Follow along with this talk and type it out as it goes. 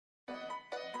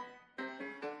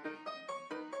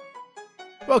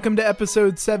Welcome to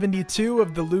episode 72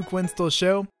 of The Luke Winstall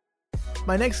Show.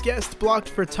 My next guest, blocked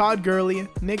for Todd Gurley,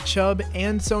 Nick Chubb,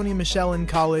 and Sony Michel in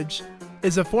college,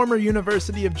 is a former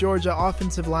University of Georgia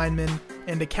offensive lineman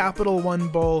and a Capital One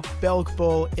Bowl, Belk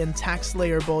Bowl, and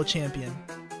Taxslayer Bowl champion.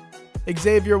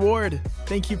 Xzavier Ward,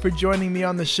 thank you for joining me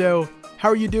on the show. How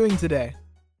are you doing today?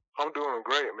 I'm doing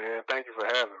great, man. Thank you for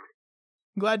having me.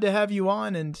 I'm glad to have you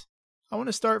on, and I want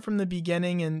to start from the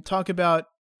beginning and talk about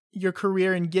your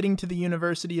career in getting to the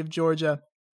University of Georgia.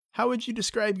 How would you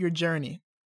describe your journey?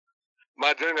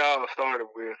 My journey all started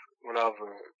with when I was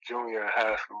a junior in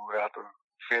high school after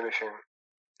finishing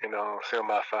in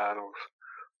semifinals.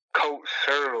 Coach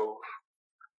Searles,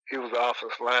 he was the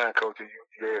offensive line coach at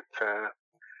UGA at the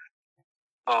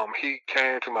time. He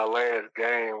came to my last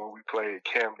game when we played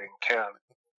Camden County.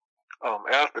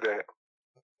 After that,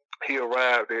 he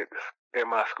arrived at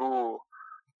my school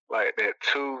like that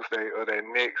Tuesday or that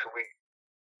next week,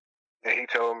 and he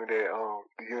told me that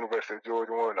the University of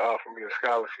Georgia wanted to offer me a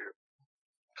scholarship.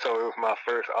 So it was my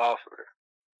first offer.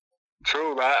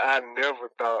 Truly, I never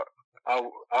thought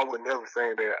I would never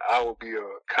think that I would be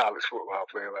a college football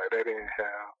player. Like, that didn't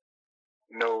have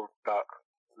no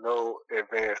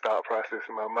advanced thought process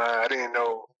in my mind. I didn't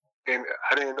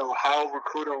know how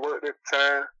recruiting worked at the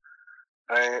time.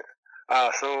 I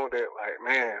assumed that, like,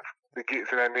 man, to get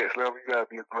to that next level, you gotta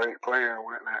be a great player and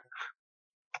whatnot.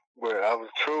 But I was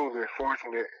truly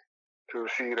fortunate to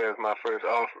receive it as my first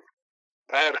offer.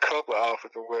 I had a couple of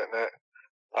offers and whatnot.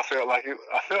 I felt like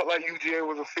UGA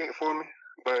was a fit for me,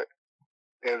 but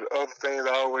as other things,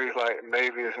 I always like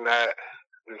maybe it's not,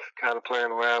 just kind of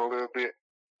playing around a little bit.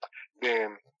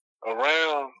 Then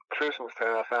around Christmas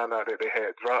time, I found out that they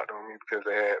had dropped on me because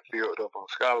they had filled up on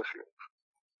scholarships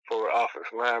for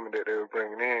offensive linemen that they were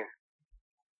bringing in.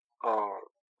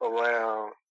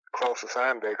 Around close to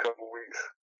signing day, a couple weeks,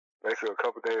 basically a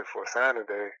couple days before signing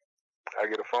day, I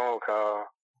get a phone call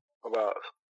about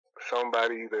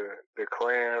somebody either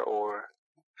declaring or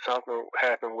something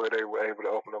happened where they were able to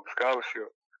open up a scholarship,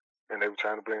 and they were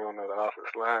trying to bring on another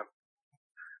offensive lineman.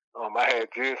 I had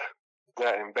just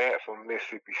gotten back from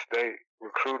Mississippi State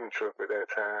recruiting trip at that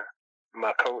time.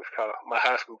 My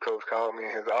high school coach called me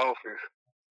in his office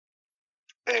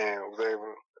and was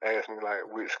able to ask me, like,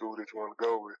 which school did you want to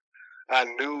go with. I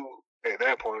knew at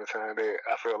that point in time that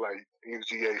I felt like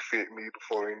UGA fit me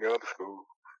before any other school.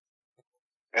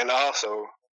 And also,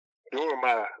 during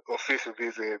my official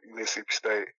visit at Mississippi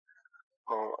State,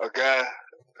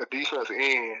 a defensive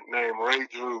end named Ray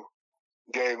Drew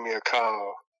gave me a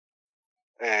call,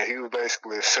 and he was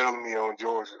basically selling me on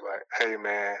Georgia, like, hey,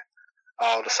 man,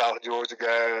 all the South Georgia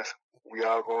guys, we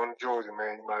all going to Georgia,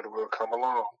 man. You might as well come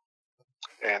along.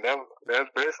 And that's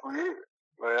basically it.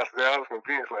 Like, after that, I was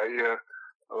convinced, like, yeah,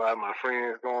 a lot of my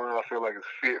friends going, I feel like it's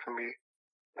fit for me.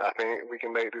 I think we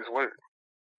can make this work.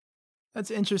 That's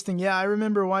interesting. Yeah, I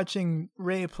remember watching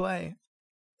Ray play.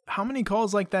 How many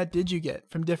calls like that did you get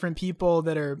from different people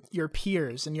that are your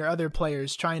peers and your other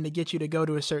players trying to get you to go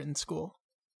to a certain school?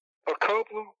 A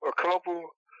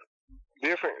couple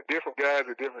different guys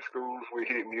at different schools would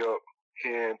hit me up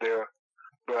here and there.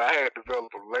 But I had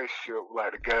developed a relationship with,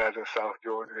 like, the guys in South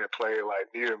Georgia that played,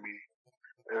 like, near me,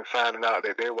 and finding out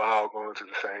that they were all going to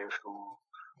the same school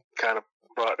kind of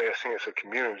brought that sense of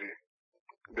community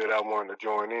that I wanted to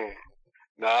join in.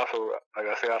 Now, also, like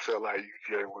I said, I felt like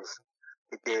UGA was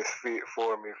the best fit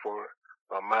for me, for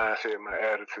my mindset, my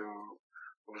attitude.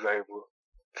 Was able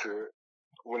to,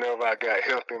 whenever I got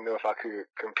healthy enough, I could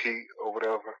compete or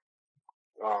whatever,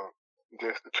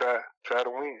 just to try to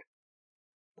win.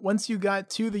 Once you got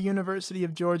to the University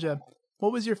of Georgia,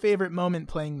 what was your favorite moment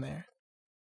playing there?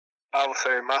 I would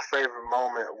say my favorite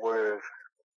moment was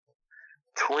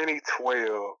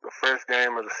 2012, the first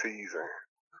game of the season.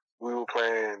 We were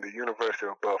playing the University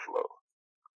of Buffalo.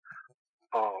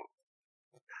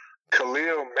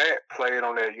 Khalil Mack played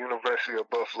on that University of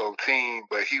Buffalo team,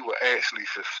 but he was actually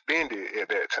suspended at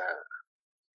that time.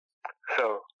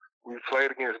 So we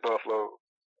played against Buffalo.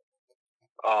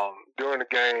 During the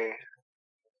game,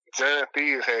 John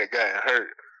Thieves had gotten hurt,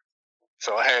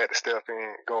 so I had to step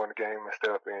in, go in the game and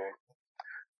step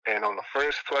in. And on the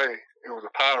first play, it was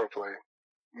a power play.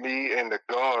 Me and the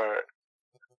guard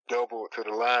doubled to the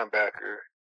linebacker,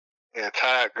 and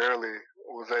Todd Gurley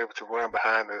was able to run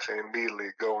behind us and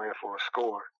immediately go in for a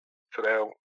score. So that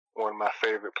was one of my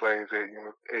favorite plays at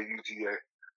UGA.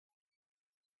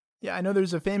 Yeah, I know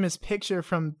there's a famous picture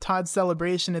from Todd's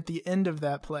celebration at the end of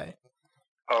that play.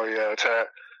 Oh, yeah, Todd.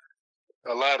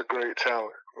 A lot of great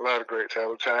talent.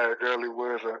 Todd Gurley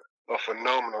was a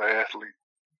phenomenal athlete.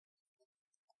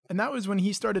 And that was when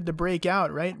he started to break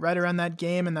out, right? Right around that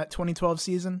game in that 2012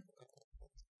 season?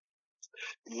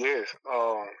 Yes.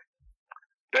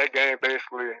 That game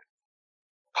basically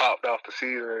popped off the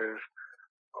season.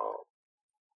 Um,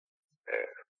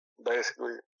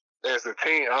 basically, as the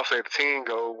team, I'll say the team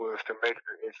goal was to make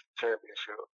the SEC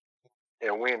championship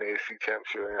and win the SEC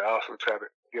championship, and also try to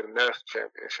get a national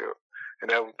championship. And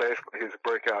that was basically his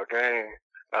breakout game.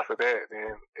 After that,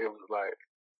 then it was like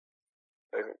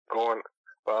going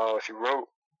by all she wrote,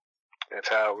 and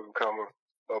Todd was becoming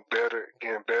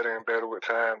getting better and better with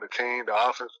time. The team, the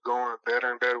offense was going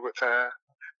better and better with time.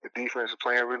 The defense was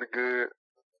playing really good.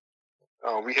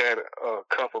 We had a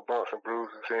couple bumps and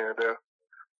bruises here and there.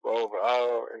 But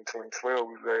overall, in 2012,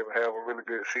 we were able to have a really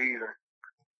good season,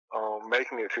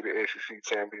 making it to the SEC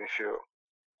championship,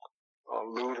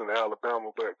 losing to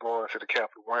Alabama, but going to the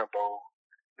Capital One Bowl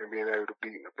and being able to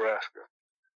beat Nebraska.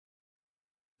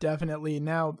 Definitely.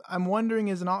 Now, I'm wondering,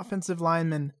 as an offensive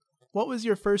lineman, what was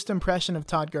your first impression of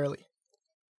Todd Gurley?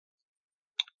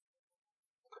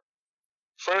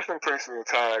 First impression of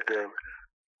Todd Gurley,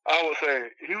 I would say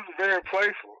he was very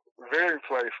playful,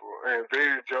 and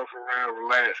very joke around,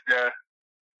 relaxed guy.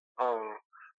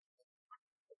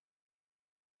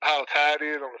 How Todd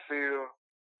is on the field,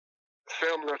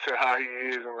 similar to how he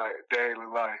is in like daily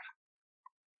life.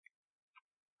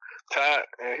 Todd,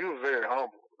 and he was very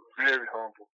humble, very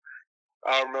humble.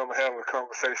 I remember having a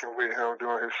conversation with him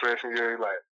during his freshman year. He's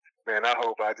like, man, I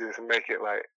hope I just make it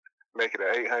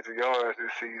to 800 yards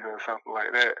this season or something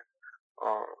like that.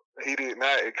 He did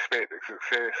not expect the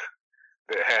success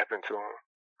that happened to him,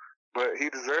 but he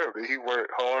deserved it. He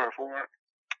worked hard for it.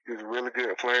 He was a really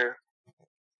good player,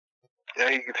 and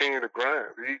he continued to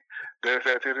grind. He does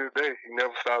that to this day. He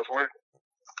never stops working.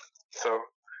 So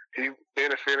he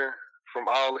benefiting from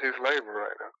all of his labor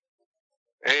right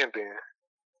now. And then,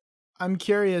 I'm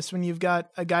curious, when you've got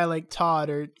a guy like Todd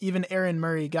or even Aaron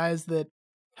Murray, guys that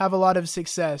have a lot of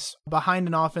success behind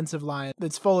an offensive line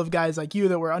that's full of guys like you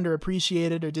that were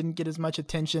underappreciated or didn't get as much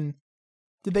attention,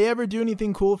 did they ever do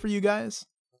anything cool for you guys?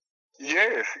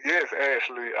 Yes,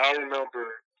 actually. I remember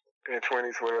in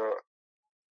 2012,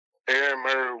 Aaron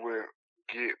Murray would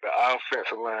get the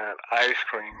offensive line ice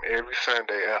cream every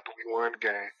Sunday after we won the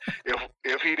game.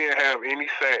 If he didn't have any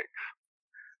sacks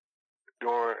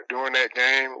during that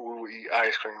game, we would eat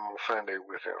ice cream on Sunday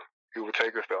with him. He would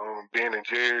take us to Ben and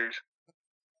Jerry's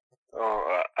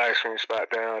ice cream spot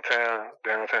downtown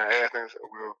Athens, and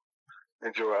we'll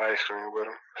enjoy ice cream with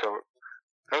him. So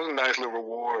that was a nice little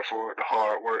reward for the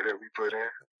hard work that we put in.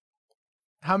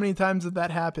 How many times did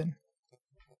that happen?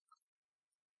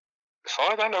 As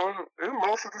far as I know, it was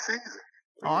most of the season.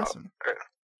 Awesome.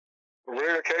 A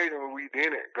rare occasion when we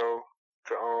didn't go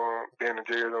to Ben and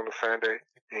Jerry's on a Sunday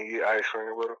and eat ice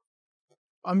cream with them.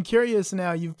 I'm curious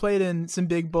now, you've played in some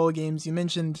big bowl games. You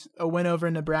mentioned a win over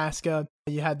Nebraska.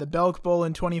 You had the Belk Bowl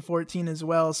in 2014 as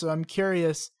well. So I'm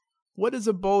curious, what is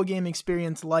a bowl game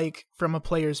experience like from a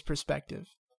player's perspective?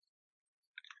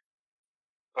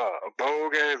 Bowl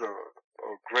games are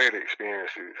great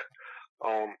experiences.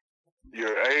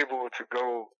 You're able to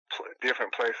go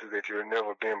different places that you've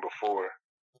never been before,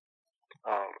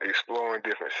 exploring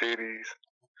different cities.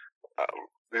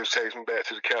 This takes me back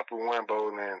to the Capital One Bowl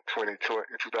in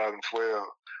 2012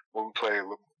 when we played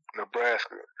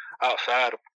Nebraska.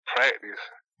 Outside of practice,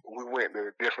 we went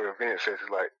to different events such as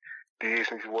like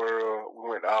Disney's World. We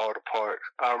went to all the parks.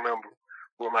 I remember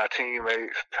with my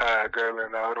teammates, Todd Gurley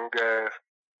and all them guys,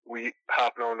 we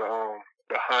hopped on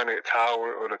the Haunted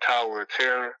Tower or the Tower of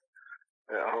Terror.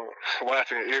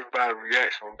 Watching everybody's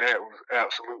reaction on that was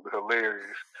absolutely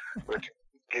hilarious. But you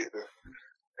get to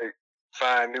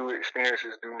find new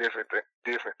experiences, do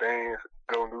different things,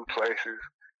 go new places,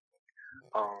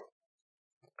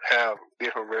 have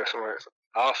different restaurants.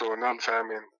 Also, another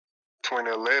time in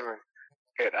 2011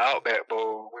 at Outback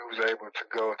Bowl, we was able to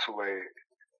go to a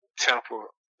Temple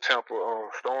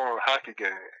Storm hockey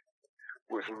game,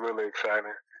 which was really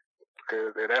exciting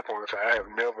because at that point in time, I have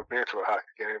never been to a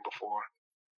hockey game before.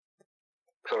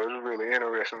 So it was really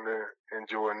interesting to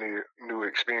enjoy a new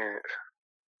experience.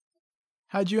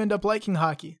 How'd you end up liking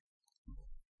hockey?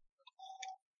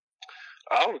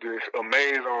 I was just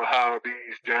amazed on how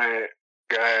these giant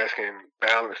guys can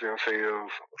balance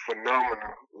themselves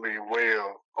phenomenally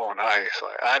well on ice.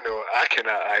 Like, I know I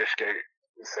cannot ice skate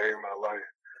to save my life.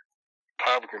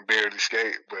 Probably can barely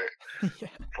skate, but Yeah.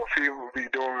 For people to be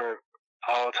doing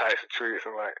all types of tricks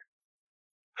and like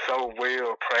so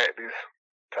well practiced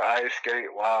to ice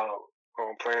skate while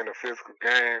playing a physical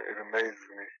game, it amazes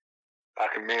me. I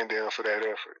commend them for that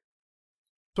effort.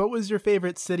 What was your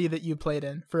favorite city that you played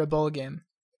in for a bowl game?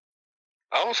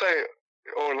 I would say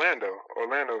Orlando.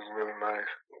 Orlando's really nice.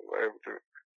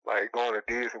 Like going to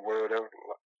Disney World,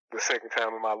 the second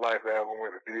time in my life that I ever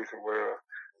went to Disney World.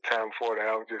 Time before that,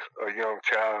 I was just a young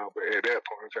child, but at that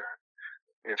point in time,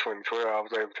 in 2012, I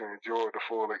was able to enjoy the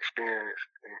full experience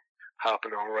and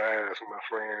hopping on rides with my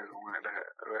friends and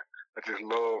whatnot. I just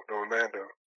loved Orlando.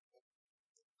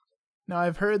 Now,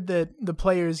 I've heard that the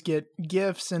players get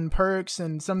gifts and perks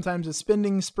and sometimes a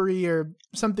spending spree or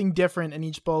something different in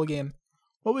each bowl game.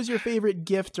 What was your favorite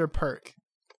gift or perk?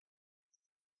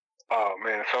 Oh,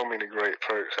 man, so many great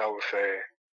perks, I would say.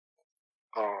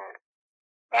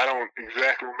 I don't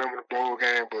exactly remember the bowl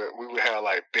game, but we would have,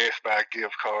 like, Best Buy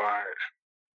gift cards,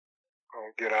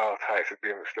 get all types of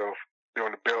different stuff.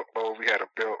 During the Belt Bowl, we had a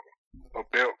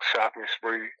belt shopping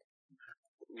spree.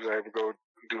 We was able to go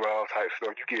do all types of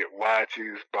stuff. You get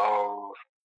watches, balls,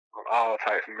 all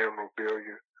types of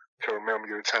memorabilia to remember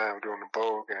your time during the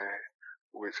bowl game,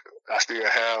 which I still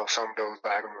have some of those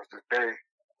items today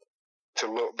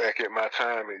to look back at my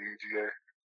time at UGA.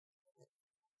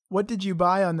 What did you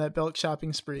buy on that belt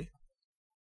shopping spree?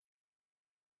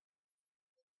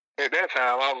 At that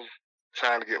time, I was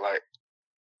trying to get like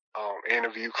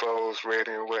interview clothes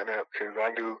ready and whatnot because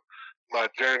I knew my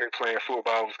journey playing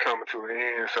football was coming to an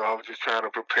end, so I was just trying to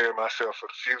prepare myself for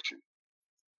the future.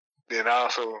 Then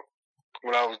also,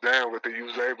 when I was done with it, you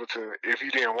was able to, if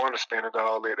you didn't want to spend it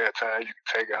all at that time, you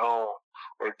could take it home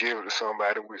or give it to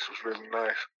somebody, which was really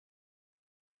nice.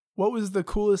 What was the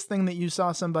coolest thing that you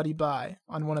saw somebody buy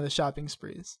on one of the shopping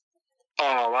sprees?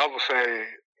 I would say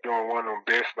during one of them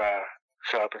Best Buy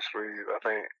shopping sprees, I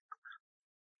think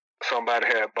somebody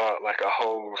had bought like a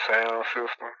whole sound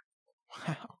system.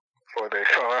 Wow. For their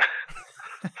car.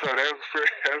 So that's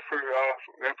pretty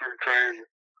awesome. That's pretty crazy.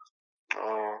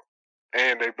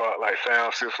 And they bought like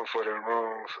sound systems for their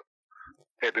rooms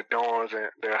at the dorms and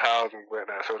their housing and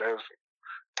whatnot. So that was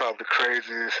probably the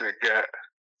craziest it got.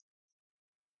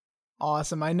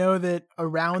 Awesome. I know that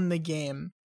around the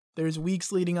game, there's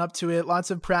weeks leading up to it,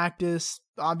 lots of practice,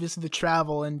 obviously the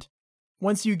travel, and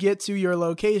once you get to your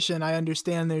location, I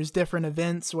understand there's different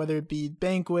events, whether it be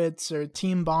banquets or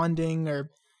team bonding or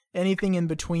anything in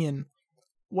between.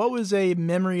 What was a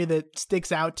memory that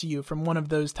sticks out to you from one of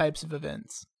those types of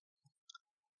events?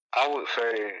 I would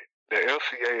say the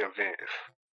FCA events.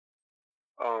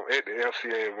 At the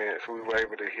FCA events, we were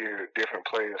able to hear different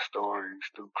player stories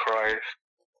through Christ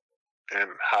and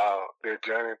how their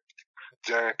journey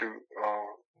through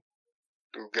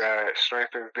God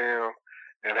strengthened them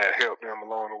and had helped them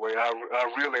along the way. I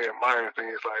really admire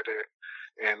things like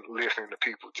that and listening to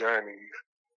people's journeys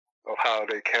of how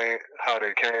they came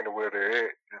to where they're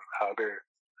at and how they're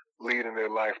leading their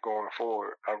life going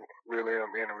forward. I really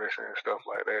am interested in stuff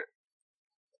like that.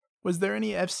 Was there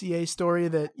any FCA story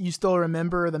that you still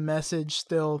remember or the message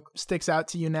still sticks out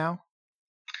to you now?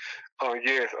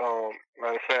 Yes.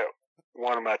 Matter of fact,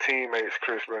 one of my teammates,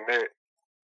 Chris Burnett,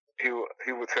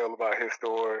 he would tell about his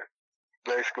story,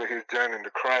 basically his journey to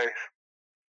Christ,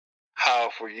 how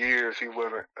for years he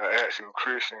wasn't an actual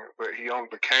Christian, but he only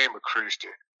became a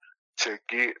Christian to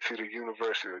get to the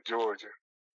University of Georgia.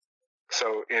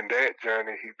 So in that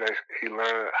journey, he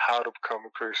learned how to become a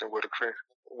Christian,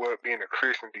 what being a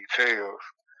Christian details,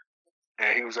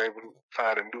 and he was able to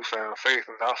find a newfound faith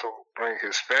and also bring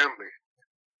his family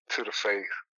to the faith,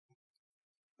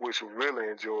 which was really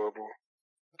enjoyable.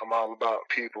 I'm all about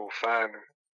people finding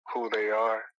who they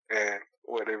are and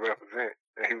what they represent,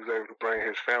 and he was able to bring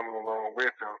his family along with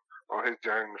him on his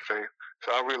journey to faith.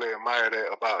 So I really admire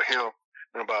that about him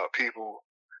and about people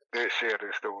that share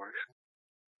their stories.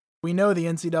 We know the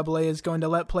NCAA is going to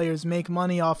let players make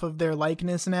money off of their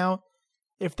likeness now.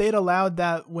 If they'd allowed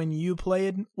that when you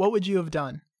played, what would you have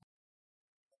done?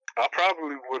 I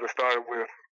probably would have started with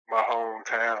my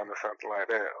hometown or something like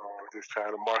that. Just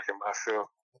trying to market myself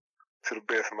to the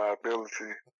best of my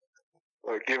ability.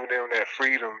 Giving them that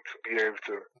freedom to be able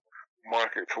to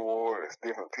market towards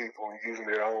different people and using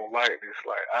their own likeness.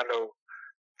 Like, I know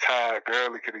Todd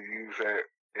Gurley could have used that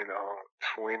in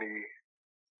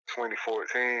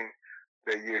 2014.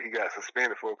 That year he got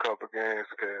suspended for a couple of games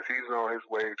because he was on his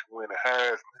way to win a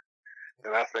Heisman.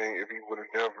 And I think if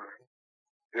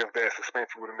that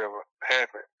suspension would have never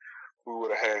happened, we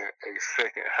would have had a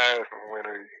second Heisman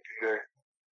winner at UGA.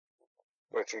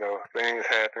 But, things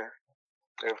happen.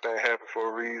 Everything happened for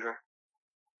a reason.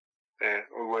 And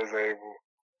we wasn't able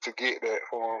to get that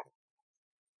for him.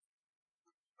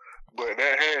 But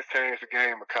that has changed the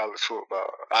game of college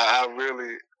football. I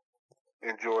really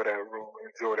enjoy that rule,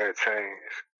 enjoy that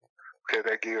change, because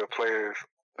they give players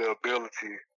the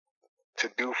ability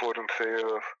to do for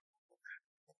themselves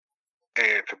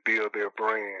and to build their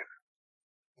brand.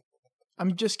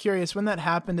 I'm just curious, when that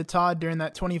happened to Todd during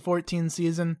that 2014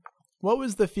 season, What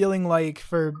was the feeling like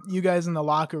for you guys in the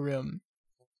locker room?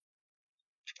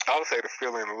 I would say the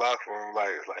feeling in the locker room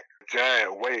is like a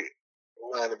giant weight.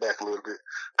 Wind it back a little bit.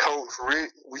 Coach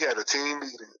Rick, we had a team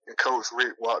meeting, and Coach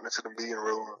Rick walked into the meeting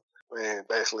room, and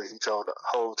basically he told the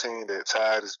whole team that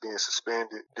Todd is being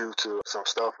suspended due to some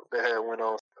stuff that had went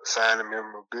on, signing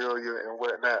memorabilia and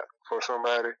whatnot for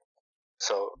somebody.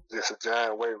 So just a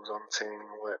giant weight was on the team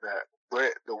and whatnot.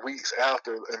 But the weeks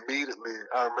after, immediately,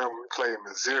 I remember we played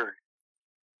Missouri.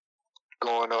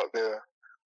 Going up there,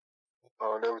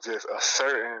 there was just a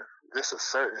certain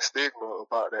stigma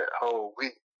about that whole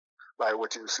week. Like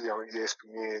what you see on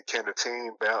ESPN, can the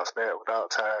team bounce back without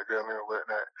Todd Gurley and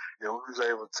whatnot? And we was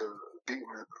able to beat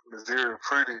Missouri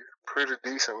pretty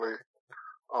decently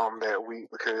that week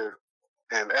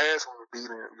and as we were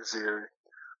beating Missouri,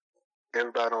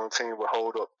 everybody on the team would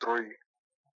hold up 3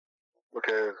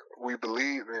 because we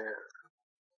believed in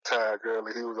Todd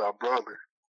Gurley. He was our brother,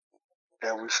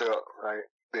 and we felt like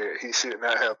that he should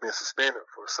not have been suspended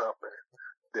for something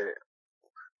that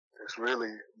it's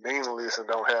really meaningless and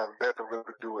don't have nothing really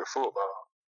to do with football,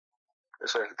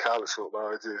 especially college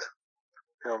football. It's just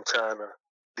him trying to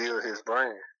build his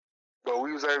brain. But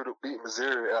we was able to beat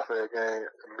Missouri after that game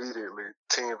immediately.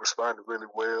 The team responded really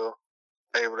well,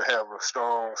 able to have a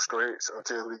strong stretch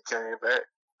until he came back.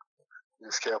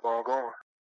 Just kept on going.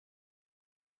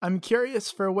 I'm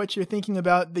curious for what you're thinking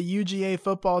about the UGA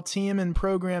football team and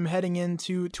program heading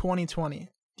into 2020.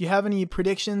 Do you have any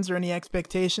predictions or any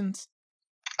expectations?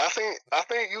 I think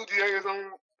UGA is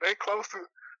they close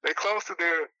to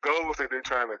their goals that they're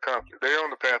trying to accomplish. They're on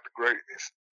the path to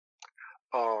greatness.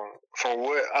 From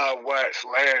what I watched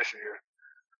last year,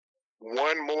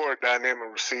 one more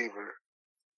dynamic receiver.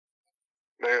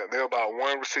 They're about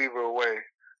one receiver away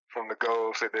from the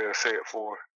goals that they're set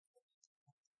for.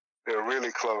 They're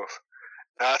really close.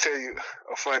 Now, I'll tell you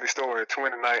a funny story. In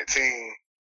 2019,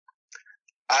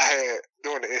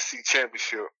 during the SC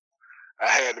Championship, I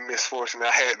had the misfortune,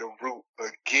 I had to root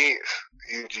against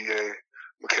UGA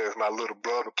because my little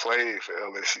brother played for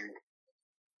LSU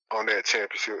on that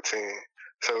championship team.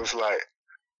 So it's like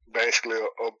basically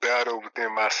a battle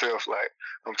within myself. Like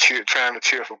I'm trying to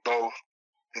cheer for both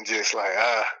and just like,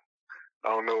 I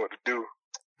don't know what to do.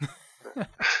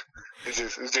 It's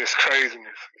just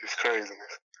craziness. It's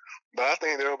craziness. But I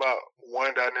think they're about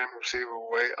one dynamic receiver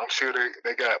away. I'm sure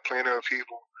they got plenty of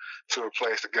people to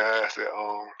replace the guys that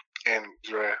in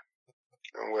draft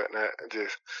and whatnot.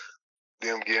 Just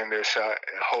them getting their shot,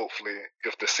 and hopefully,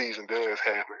 if the season does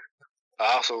happen,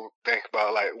 I also think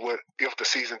about like what if the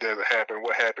season doesn't happen,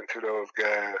 what happened to those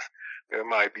guys? It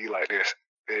might be like this,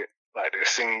 like their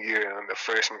senior year and the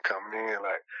freshmen coming in.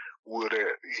 Like, will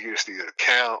that year still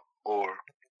count, or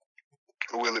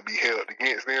will it be held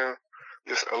against them?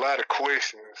 Just a lot of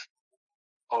questions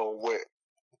on what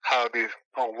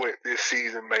this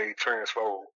season may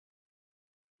transform.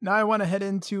 Now I want to head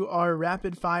into our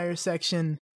rapid fire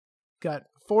section. Got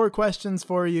 4 questions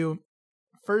for you.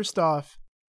 First off,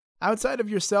 outside of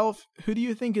yourself, who do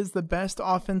you think is the best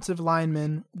offensive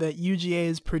lineman that UGA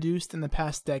has produced in the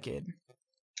past decade?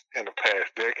 In the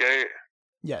past decade?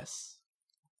 Yes.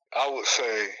 I would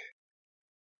say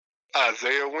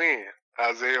Xzavier.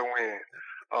 I was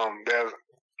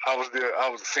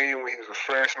a senior when he was a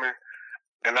freshman,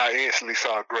 and I instantly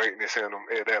saw greatness in him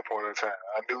at that point in time.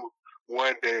 I knew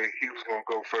one day he was going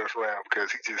to go first round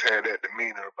because he just had that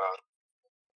demeanor about him.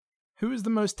 Who is the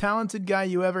most talented guy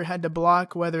you ever had to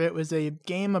block, whether it was a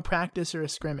game, a practice, or a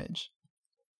scrimmage?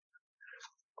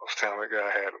 Most talented guy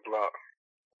I had to block,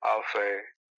 I'll say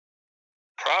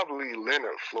probably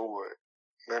Leonard Floyd.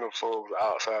 Leonard Floyd was an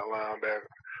outside linebacker.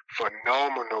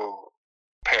 Phenomenal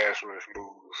pass rush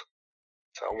moves.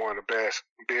 So one of the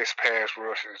best pass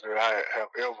rushers that I have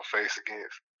ever faced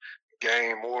against,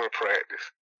 game or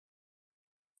practice.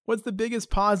 What's the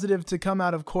biggest positive to come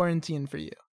out of quarantine for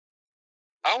you?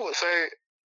 I would say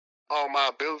my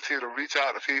ability to reach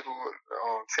out to people,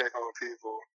 check on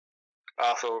people.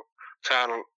 Also trying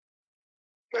to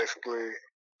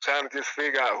just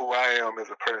figure out who I am as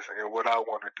a person and what I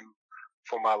want to do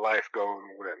for my life goals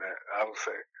and whatnot. I would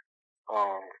say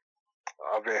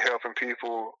I've been helping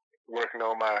people, working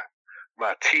on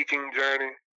my teaching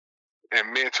journey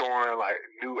and mentoring like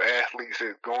new athletes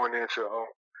that's going into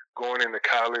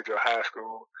college or high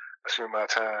school. I spend my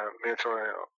time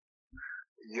mentoring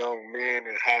young men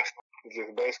in high school,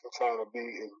 just basically trying to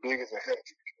be as big as a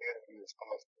healthy community as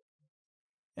possible.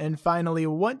 And finally,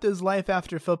 what does life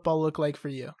after football look like for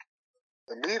you?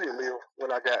 Immediately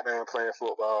when I got done playing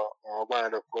football, I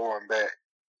wound up going back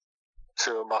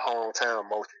to my hometown,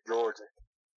 Moultrie, Georgia,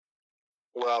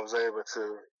 where I was able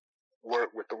to work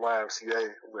with the YMCA,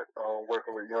 with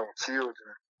working with young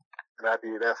children. And I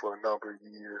did that for a number of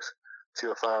years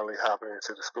till finally hopping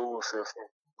into the school system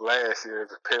last year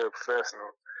as a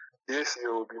paraprofessional. This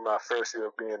year will be my first year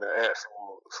of being an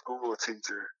actual school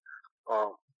teacher.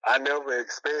 I never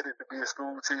expected to be a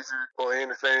school teacher or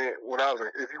anything.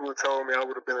 If you would have told me I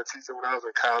would have been a teacher when I was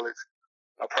in college,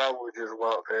 I probably would just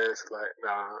walk past like,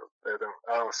 nah,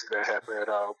 I don't see that happening at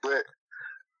all. But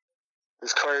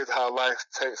it's crazy how life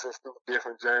takes us through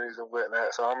different journeys and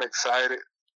whatnot. So I'm excited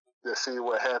to see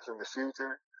what happens in the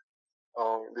future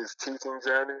on this teaching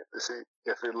journey, to see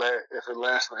if it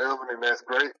lasts forever, then that's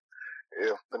great.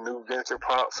 If a new venture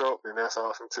pops up, then that's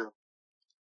awesome too.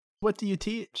 What do you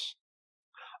teach?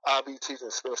 I'll be teaching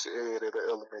special ed at an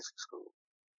elementary school.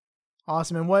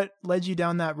 Awesome. And what led you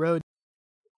down that road?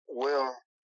 Well,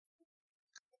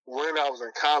 when I was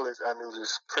in college, I knew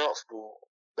this principal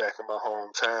back in my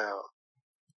hometown,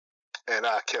 and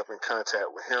I kept in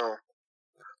contact with him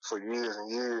for years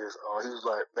and years. He was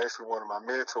like basically one of my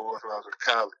mentors when I was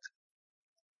in college.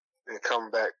 And coming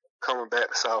back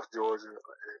to South Georgia,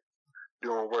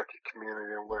 doing work in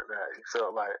community and whatnot, he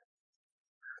felt like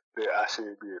that I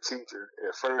should be a teacher.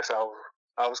 At first,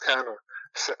 I was kind of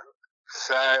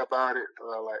shy about it. I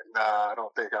was like, nah, I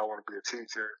don't think I want to be a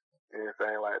teacher,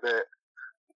 anything like that.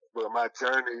 But my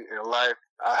journey in life,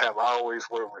 I have always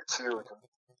worked with children.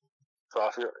 So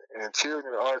I feel, and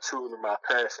children are truly my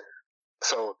passion.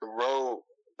 So the road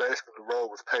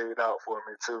was paid out for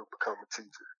me to become a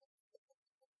teacher.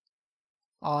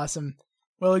 Awesome.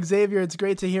 Well, Xzavier, it's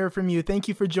great to hear from you. Thank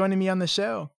you for joining me on the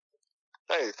show.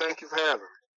 Hey, thank you for having me.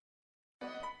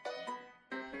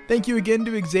 Thank you again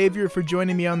to Xzavier for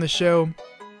joining me on the show.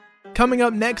 Coming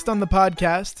up next on the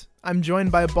podcast, I'm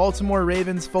joined by Baltimore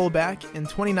Ravens fullback and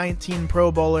 2019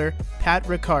 Pro Bowler Pat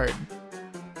Ricard.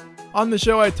 On the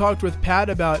show, I talked with Pat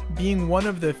about being one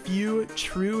of the few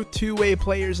true two-way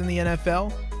players in the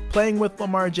NFL, playing with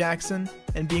Lamar Jackson,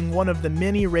 and being one of the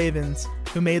many Ravens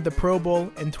who made the Pro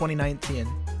Bowl in 2019.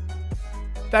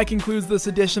 That concludes this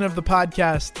edition of the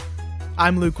podcast.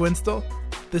 I'm Luke Winstall.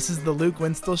 This is The Luke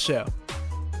Winstall Show.